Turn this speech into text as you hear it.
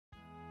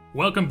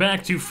Welcome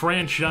back to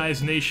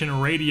Franchise Nation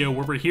Radio,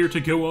 where we're here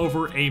to go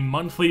over a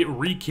monthly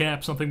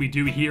recap, something we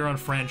do here on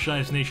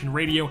Franchise Nation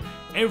Radio.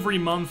 Every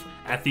month,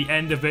 at the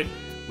end of it,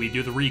 we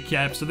do the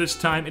recap. So this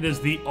time, it is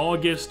the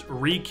August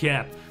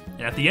recap.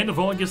 And at the end of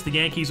August, the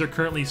Yankees are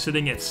currently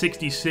sitting at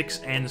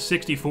 66 and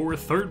 64,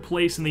 third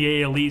place in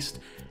the AL East,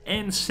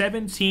 and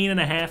 17 and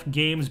a half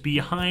games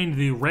behind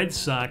the Red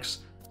Sox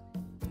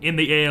in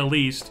the AL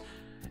East,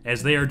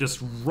 as they are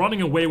just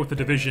running away with the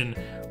division,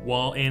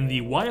 while in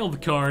the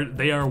wild card,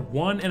 they are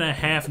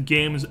 1.5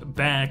 games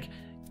back.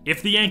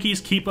 If the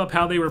Yankees keep up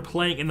how they were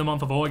playing in the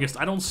month of August,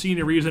 I don't see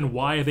any reason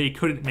why they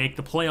couldn't make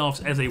the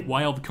playoffs as a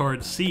wild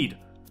card seed.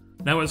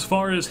 Now, as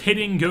far as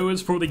hitting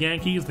goes for the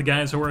Yankees, the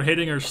guys who are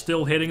hitting are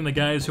still hitting, the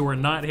guys who are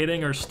not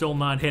hitting are still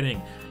not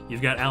hitting.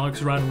 You've got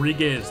Alex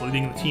Rodriguez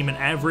leading the team in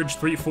average,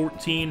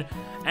 314,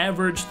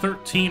 average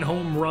 13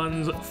 home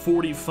runs,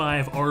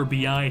 45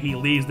 RBI. He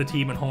leads the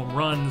team in home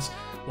runs,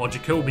 while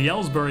Jacoby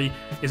Ellsbury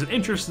is an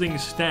interesting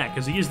stat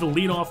because he is the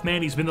leadoff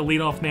man. He's been the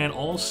leadoff man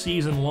all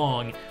season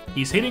long.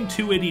 He's hitting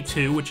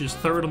 .282, which is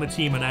third on the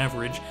team in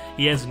average.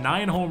 He has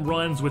 9 home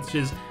runs, which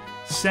is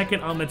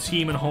second on the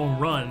team in home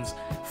runs.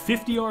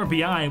 50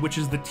 RBI, which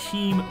is the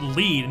team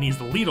lead, and he's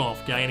the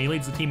leadoff guy, and he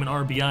leads the team in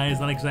RBI.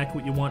 Is not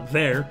exactly what you want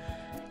there.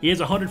 He has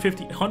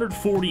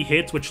 140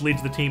 hits, which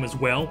leads the team as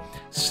well,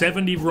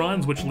 70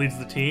 runs, which leads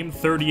the team,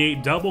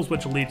 38 doubles,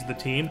 which leads the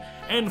team,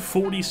 and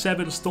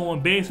 47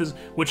 stolen bases,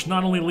 which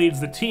not only leads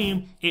the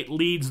team, it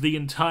leads the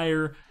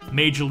entire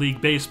Major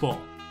League Baseball.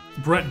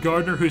 Brett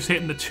Gardner, who's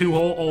hitting the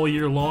 2-hole all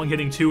year long,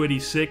 hitting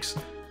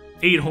 .286,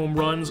 8 home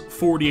runs,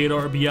 48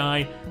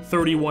 RBI,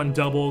 31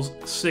 doubles,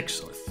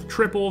 6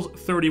 triples,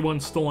 31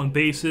 stolen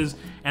bases,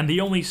 and the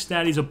only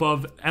stat he's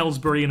above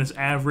Ellsbury in his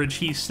average.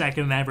 He's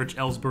second in average,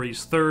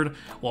 Ellsbury's third,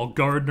 while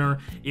Gardner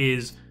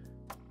is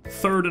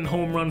third in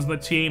home runs on the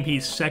team.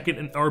 He's second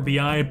in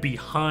RBI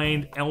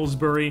behind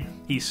Ellsbury.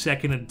 He's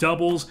second in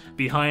doubles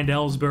behind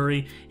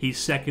Ellsbury. He's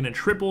second in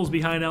triples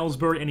behind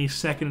Ellsbury, and he's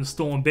second in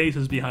stolen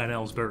bases behind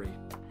Ellsbury.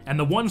 And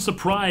the one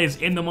surprise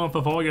in the month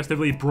of August that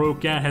really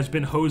broke out has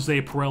been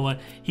Jose Pirela.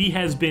 He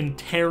has been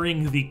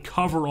tearing the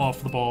cover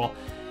off the ball,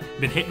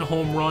 been hitting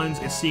home runs,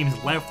 it seems,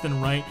 left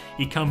and right.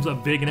 He comes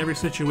up big in every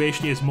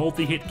situation. He has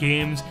multi-hit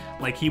games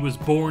like he was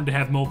born to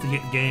have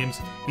multi-hit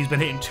games. He's been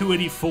hitting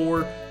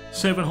 .284,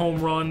 7 home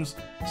runs,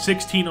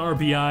 16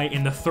 RBI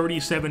in the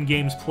 37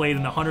 games played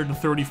and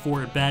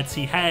 134 at-bats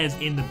he has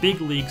in the big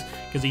leagues,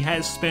 because he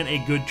has spent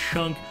a good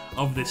chunk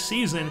of the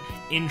season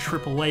in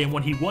AAA. And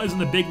when he was in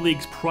the big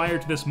leagues prior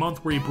to this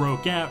month where he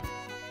broke out,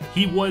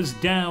 he was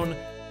down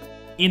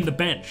in the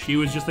bench. He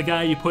was just the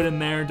guy you put in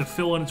there to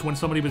fill in when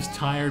somebody was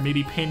tired,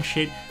 maybe pinch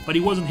hit, but he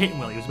wasn't hitting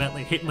well. He was about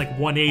hitting like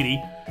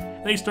 180.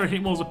 They started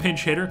hitting well as a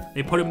pinch hitter.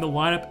 They put him in the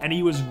lineup, and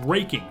he was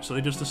raking, so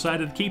they just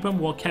decided to keep him,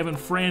 while Kevin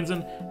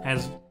Franzen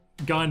has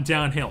gone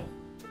downhill.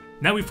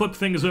 Now we flip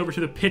things over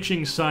to the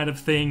pitching side of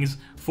things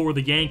for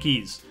the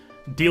Yankees.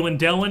 Dylan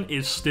Dellin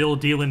is still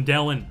Dylan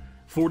Dellin.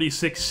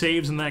 46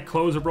 saves in that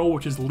closer role,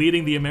 which is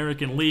leading the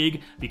American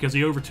League because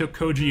he overtook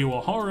Koji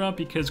Uehara,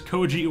 because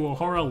Koji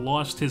Uehara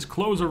lost his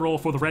closer role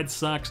for the Red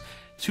Sox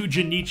to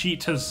Junichi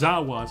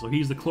Tazawa. So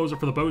he's the closer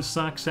for the Bo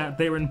Sox out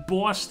there in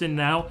Boston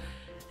now.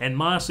 And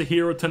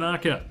Masahiro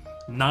Tanaka,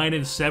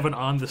 9-7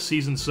 on the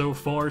season so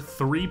far,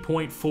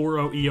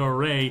 3.40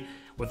 ERA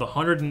with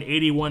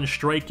 181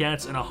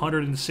 strikeouts and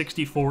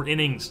 164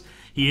 innings.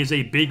 He is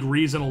a big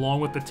reason,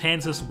 along with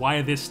Betances,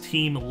 why this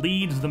team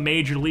leads the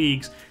major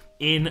leagues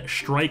in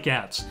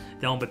strikeouts.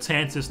 Dellin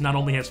Betances not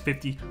only has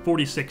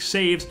 46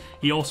 saves,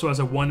 he also has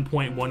a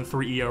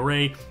 1.13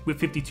 ERA with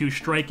 52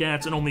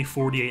 strikeouts and only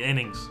 48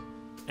 innings.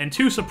 And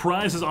 2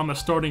 surprises on the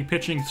starting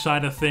pitching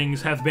side of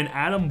things have been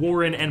Adam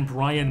Warren and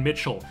Brian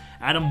Mitchell.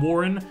 Adam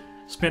Warren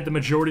spent the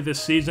majority of this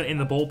season in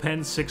the bullpen,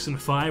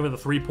 6-5 with a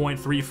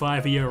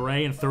 3.35 ERA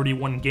in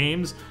 31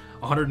 games,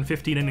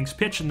 115 innings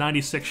pitched and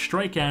 96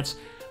 strikeouts.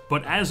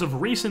 But as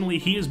of recently,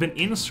 he has been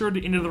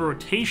inserted into the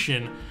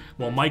rotation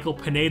while Michael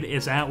Pineda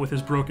is out with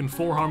his broken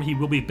forearm. He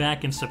will be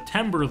back in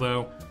September,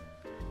 though.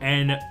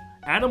 And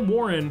Adam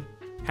Warren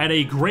had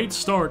a great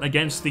start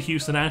against the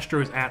Houston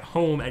Astros at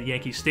home at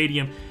Yankee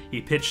Stadium. He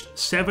pitched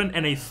 7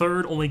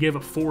 1/3, only gave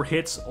up 4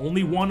 hits,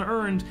 only 1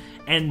 earned,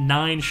 and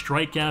 9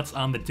 strikeouts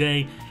on the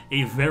day.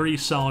 A very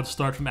solid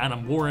start from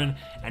Adam Warren,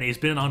 and he's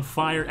been on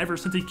fire ever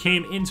since he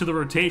came into the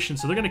rotation,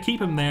 so they're going to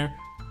keep him there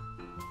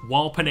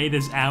while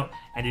Pineda's out,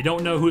 and you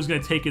don't know who's going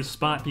to take his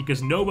spot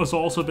because Nova's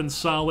also been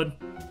solid.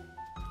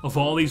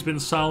 Evaldi's been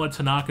solid,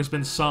 Tanaka's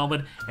been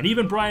solid, and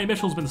even Brian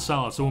Mitchell's been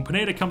solid. So when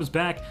Pineda comes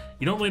back,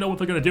 you don't really know what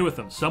they're going to do with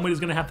him. Somebody's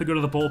going to have to go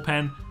to the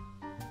bullpen.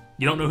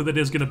 You don't know who that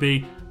is going to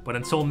be, but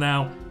until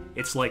now,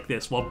 it's like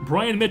this. Well,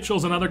 Brian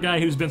Mitchell's another guy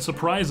who's been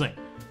surprising.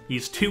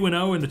 He's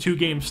 2-0 in the 2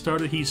 games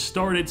started. He's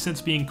started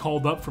since being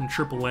called up from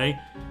AAA.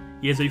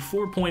 He has a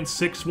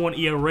 4.61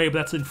 ERA, but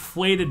that's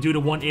inflated due to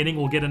 1 inning.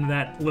 We'll get into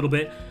that a little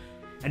bit.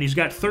 And he's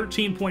got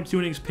 13.2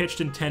 innings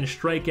pitched and 10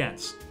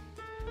 strikeouts.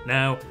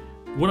 Now,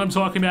 what I'm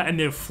talking about, and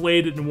they're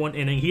inflated in 1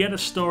 inning, he had a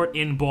start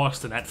in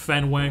Boston at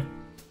Fenway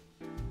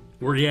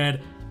where he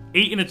had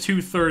 8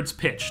 2/3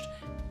 pitched.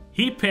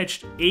 He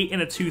pitched 8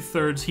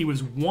 2/3. He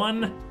was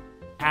 1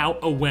 out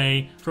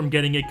away from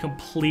getting a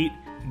complete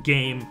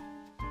game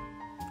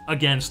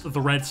against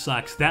the Red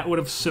Sox. That would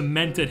have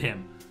cemented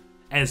him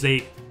as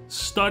a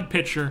stud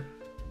pitcher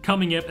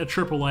coming up at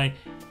AAA.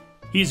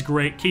 He's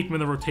great, keep him in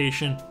the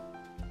rotation,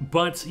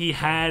 but he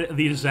had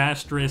the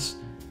disastrous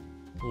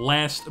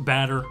last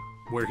batter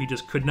where he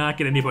just could not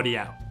get anybody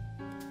out.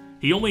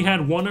 He only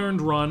had 1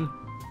 earned run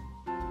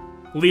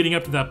leading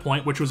up to that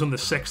point, which was in the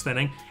 6th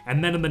inning,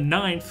 and then in the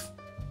 9th,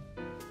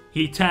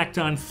 he tacked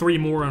on 3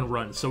 more earned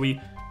runs. So he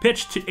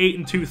pitched to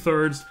 8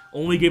 2/3,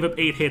 only gave up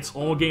 8 hits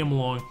all game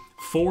long,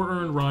 4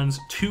 earned runs,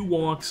 2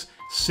 walks,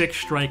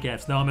 6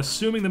 strikeouts. Now, I'm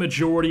assuming the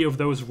majority of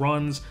those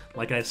runs,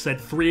 like I said,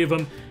 3 of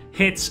them,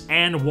 hits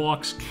and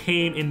walks,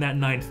 came in that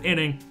 9th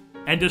inning.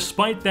 And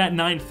despite that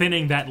 9th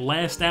inning, that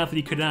last out that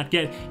he could not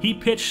get, he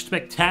pitched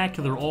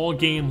spectacular all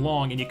game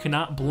long, and you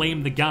cannot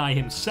blame the guy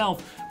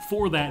himself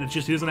for that. It's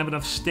just he doesn't have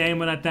enough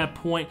stamina at that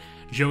point.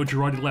 Joe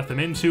Girardi left him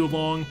in too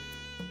long.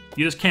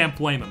 You just can't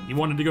blame him. He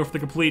wanted to go for the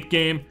complete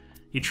game.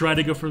 He tried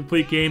to go for a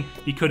complete game.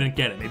 He couldn't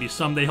get it. Maybe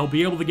someday he'll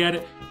be able to get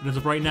it, but as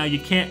of right now, you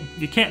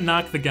can't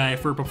knock the guy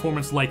for a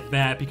performance like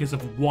that because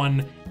of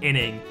 1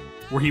 inning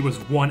where he was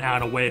 1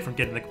 out away from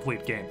getting the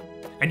complete game.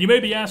 And you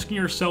may be asking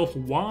yourself,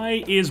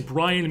 why is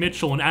Brian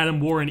Mitchell and Adam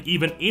Warren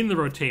even in the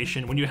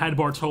rotation when you had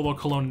Bartolo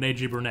Colon and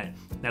AJ Burnett?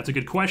 That's a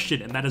good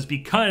question, and that is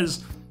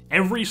because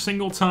every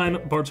single time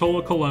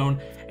Bartolo Colon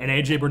and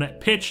AJ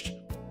Burnett pitched,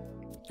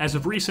 as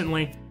of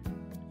recently,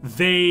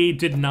 they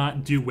did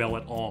not do well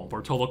at all.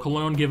 Bartolo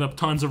Colon gave up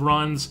tons of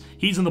runs.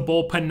 He's in the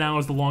bullpen now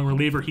as the long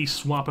reliever. He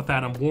swapped with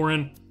Adam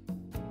Warren.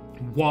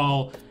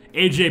 While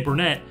AJ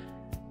Burnett,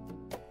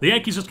 the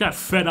Yankees just got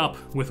fed up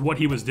with what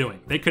he was doing.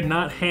 They could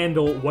not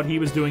handle what he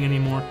was doing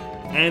anymore,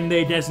 and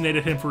they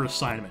designated him for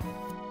assignment.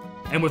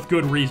 And with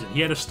good reason.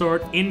 He had to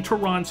start in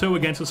Toronto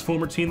against his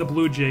former team, the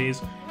Blue Jays,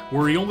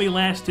 where he only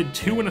lasted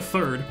 2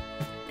 1/3,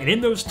 and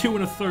in those 2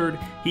 1/3,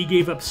 he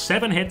gave up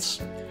 7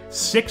 hits,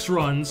 6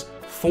 runs,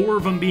 4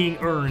 of them being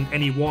earned,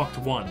 and he walked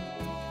 1.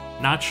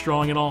 Not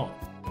strong at all.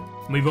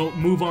 We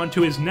move on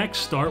to his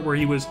next start, where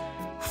he was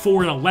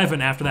 4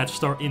 11 after that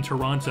start in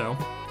Toronto.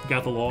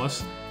 Got the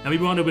loss. Now we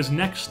move on to his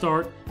next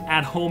start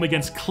at home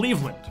against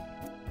Cleveland,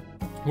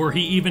 where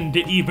he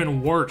did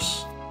even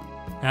worse.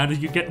 How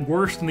did you get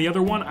worse than the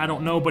other one? I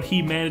don't know, but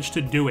he managed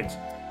to do it.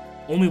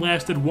 Only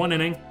lasted 1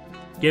 inning,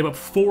 gave up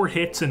 4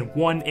 hits in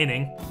 1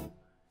 inning,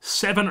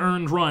 7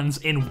 earned runs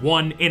in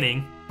 1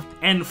 inning,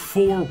 and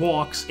 4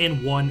 walks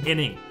in 1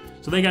 inning.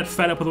 So they got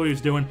fed up with what he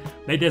was doing.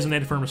 They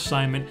designated for an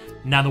assignment.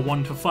 Now the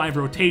 1 to 5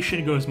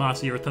 rotation goes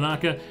Masahiro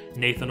Tanaka,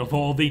 Nathan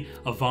Eovaldi,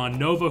 Ivan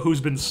Nova, who's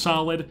been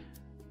solid,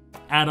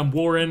 Adam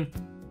Warren,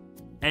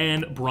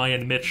 and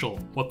Brian Mitchell.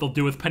 What they'll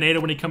do with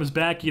Pineda when he comes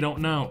back, you don't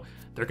know.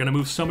 They're going to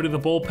move somebody to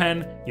the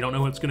bullpen. You don't know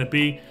who it's going to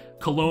be.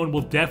 Colon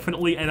will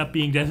definitely end up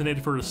being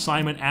designated for an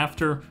assignment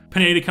after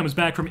Pineda comes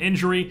back from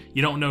injury.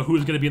 You don't know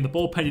who's going to be in the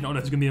bullpen. You don't know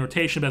who's going to be in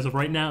rotation, but as of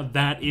right now,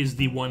 that is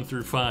the 1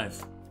 through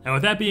 5. And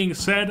with that being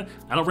said,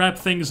 that'll wrap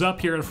things up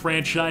here at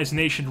Franchise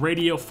Nation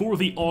Radio for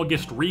the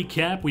August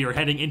recap. We are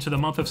heading into the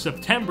month of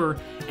September,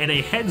 and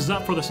a heads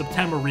up for the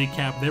September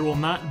recap, there will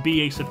not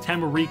be a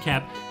September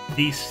recap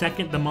the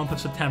second the month of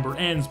September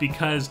ends,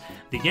 because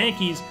the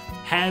Yankees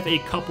have a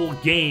couple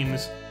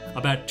games,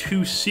 about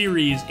 2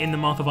 series in the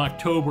month of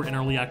October and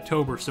early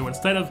October. So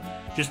instead of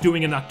just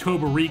doing an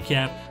October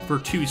recap for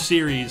 2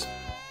 series,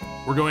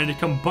 we're going to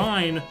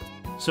combine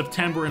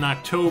September and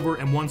October,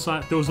 and once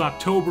those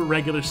October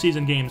regular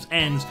season games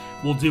ends,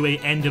 we'll do a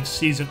end of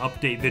season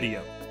update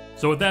video.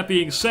 So with that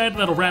being said,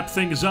 that'll wrap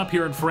things up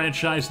here on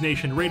Franchise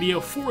Nation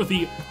Radio for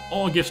the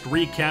August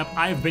recap.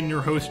 I've been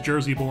your host,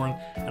 JerseyBorn,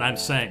 and I'm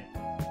saying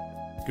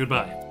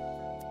goodbye.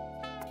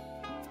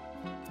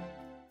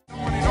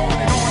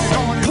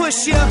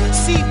 Push your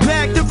seat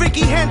back, the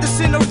Ricky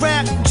Henderson of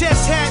rap.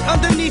 Just hat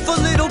underneath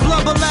a little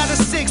blubber, lot of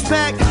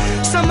 6-pack.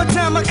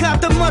 Summertime, I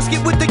cop the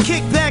musket with the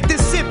kickback. Then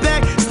sit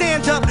back,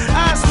 stand up,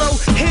 eyes low,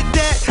 hit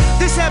that.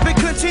 This happened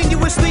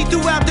continuously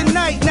throughout the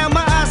night. Now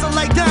my eyes are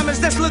like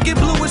diamonds that's looking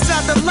blue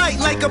inside the light,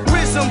 like a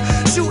prism.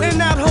 Shooting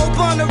out hope,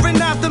 honor,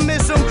 and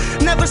optimism.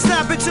 Never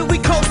stop until we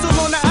coastal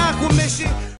on the aqua mission.